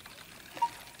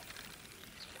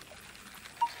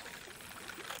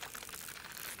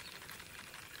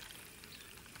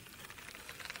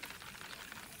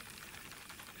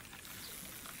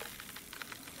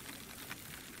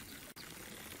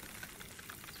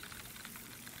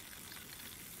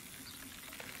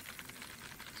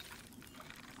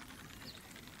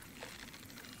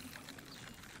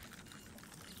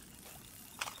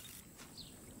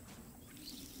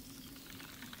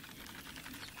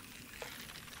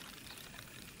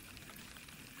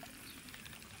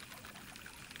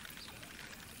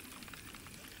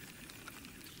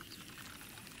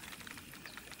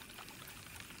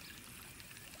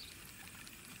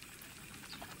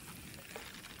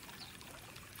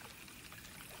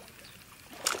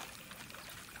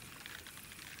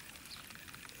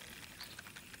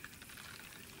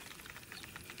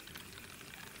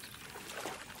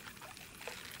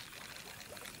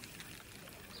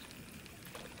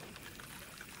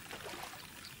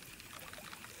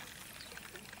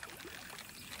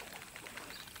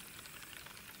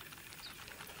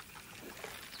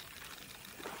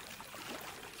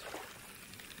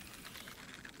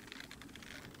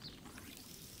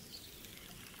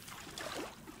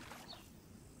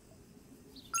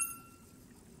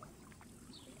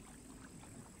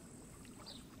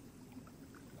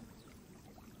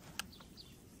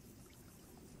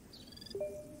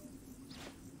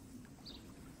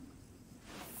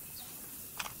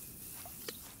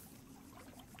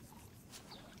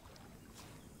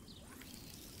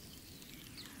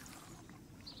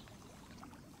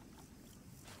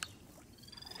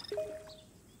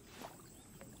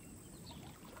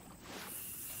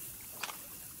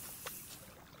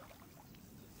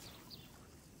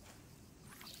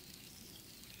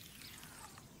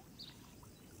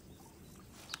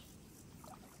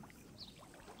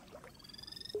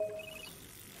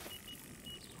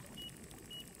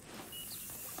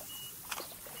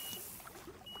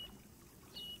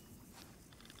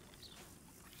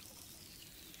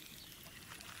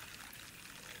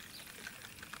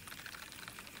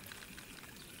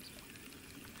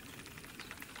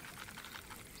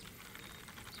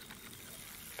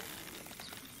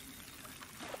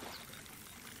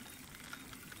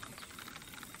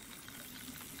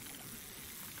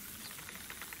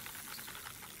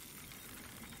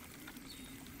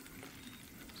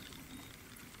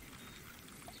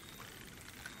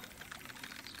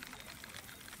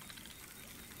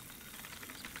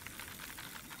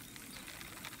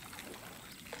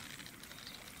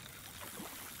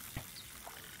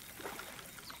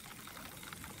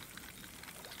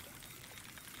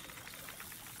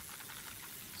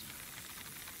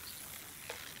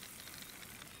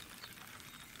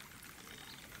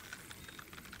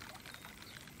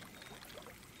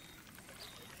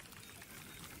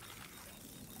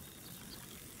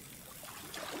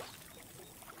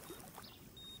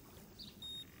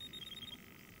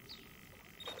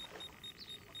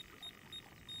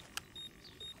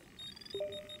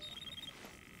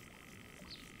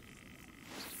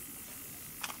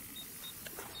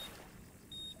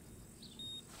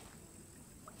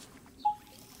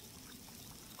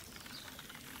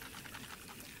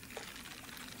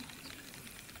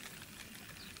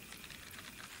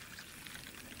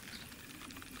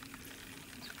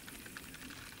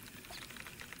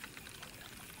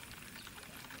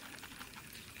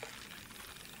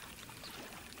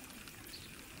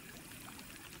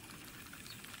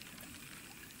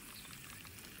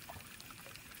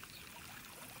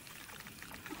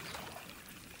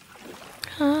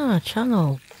 Ah,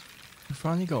 channel. You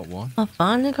finally got one. I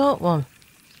finally got one.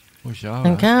 Wish I And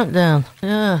had. countdown,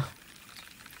 yeah.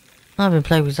 I've been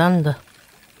playing with Xander.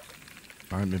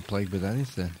 I haven't been plagued with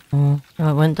anything.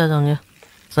 I went dead on you.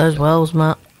 So those wells,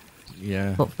 Matt.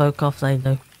 Yeah. Put folk off, they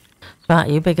do. Right,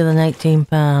 you bigger than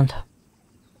 £18?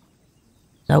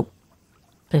 Nope.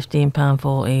 £15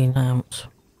 14 ounce.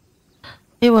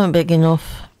 You weren't big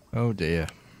enough. Oh dear.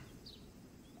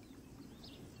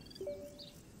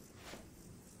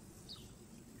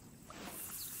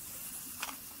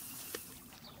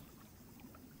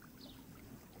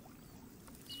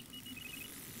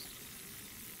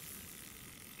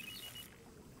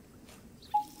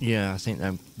 Yeah, I think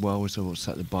them wells will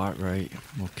set the bite rate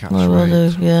or catch Well, will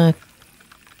rate. do, yeah.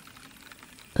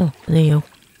 Oh, Neil.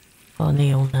 Oh,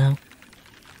 Neil now.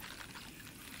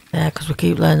 Yeah, 'cause we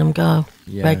keep letting them go.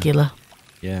 Yeah. Regular.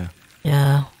 Yeah.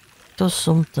 Yeah. Does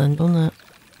something, doesn't it?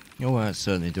 Oh, well, it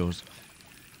certainly does.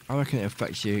 I reckon it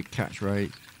affects your catch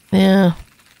rate. Yeah.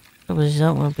 Because you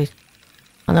don't want to be...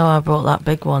 I know I brought that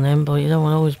big one in, but you don't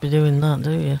want to always be doing that,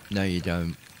 do you? No, you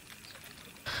don't.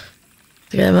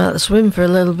 To get them out to swim for a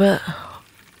little bit.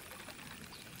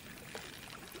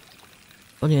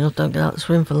 Funny enough, don't get out to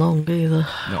swim for long either.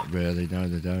 Not really, no,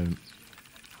 they don't.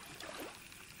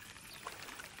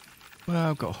 Well,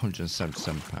 I've got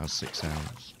 £177 6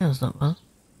 ounce. Yeah, that's not bad.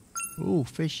 Ooh,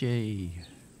 fishy.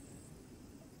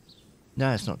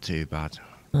 No, it's not too bad.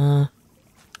 Got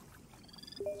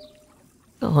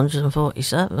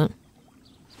 147.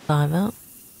 5 out.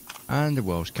 And the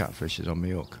Welsh catfish is on my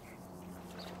hook.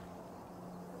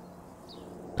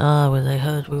 Ah, well, they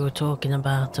heard we were talking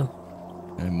about them.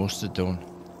 They must have done.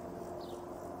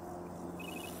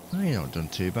 Oh, you're not done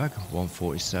too bad.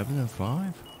 147 and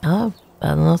 5. Oh,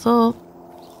 better than I thought.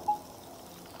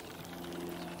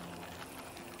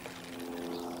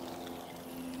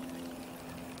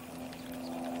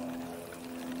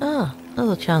 Ah,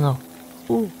 another channel.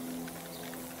 Ooh.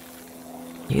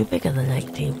 You bigger than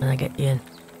 18 when I get you in.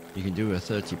 You can do a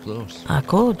 30 plus. I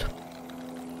could.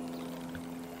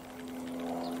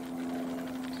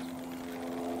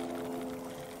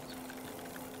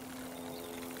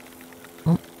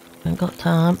 Oh, ain't got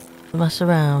time to mess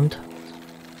around.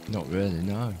 Not really,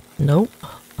 no. Nope.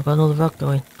 I've got another rod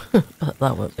going. But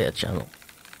that won't be a channel.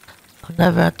 I've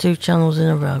never had 2 channels in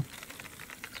a row.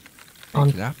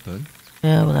 It can happen.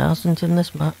 Yeah, well, it hasn't in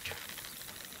this match.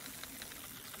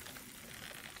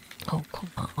 Oh, come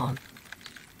on.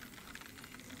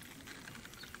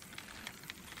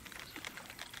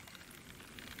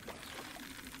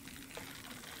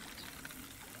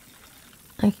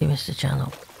 Thank you, Mr.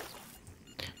 Channel.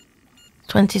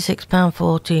 £26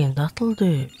 14, that'll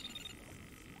do.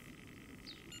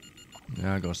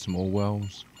 Yeah, I got small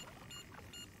wells.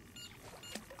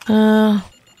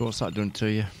 What's that done to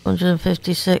you?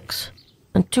 156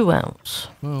 and 2 ounce.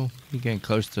 Well, you're getting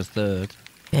close to third.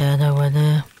 Yeah, nowhere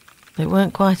near. It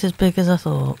weren't quite as big as I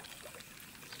thought.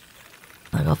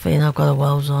 I got a feeling I've got the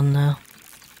wells on now.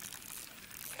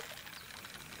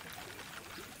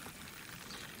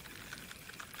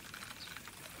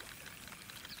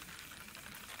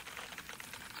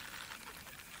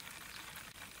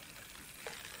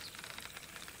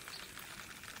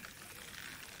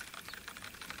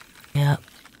 Yeah.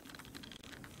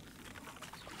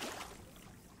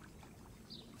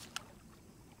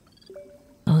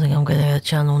 I think I'm getting a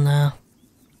channel now.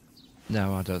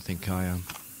 No, I don't think I am.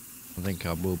 I think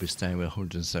I will be staying with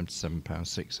 £177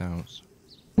 6 ounce.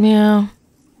 Yeah.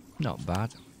 Not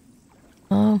bad.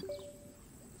 Oh.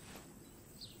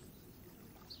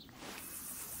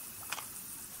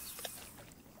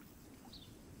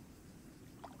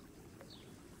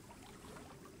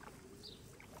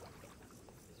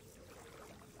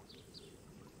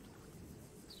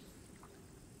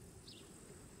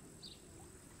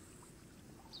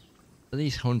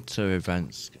 These hunter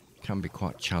events can be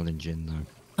quite challenging though.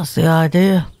 That's the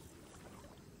idea.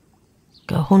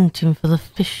 Go hunting for the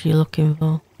fish you're looking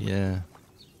for. Yeah.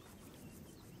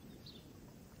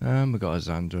 We got a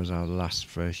Xander as our last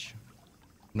fish.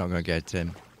 Not going to get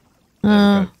him.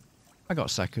 There we go. I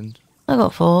got second. I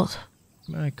got 4th.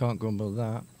 I can't grumble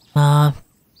at that. Ah.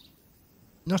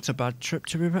 Not a bad trip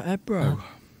to River Ebro.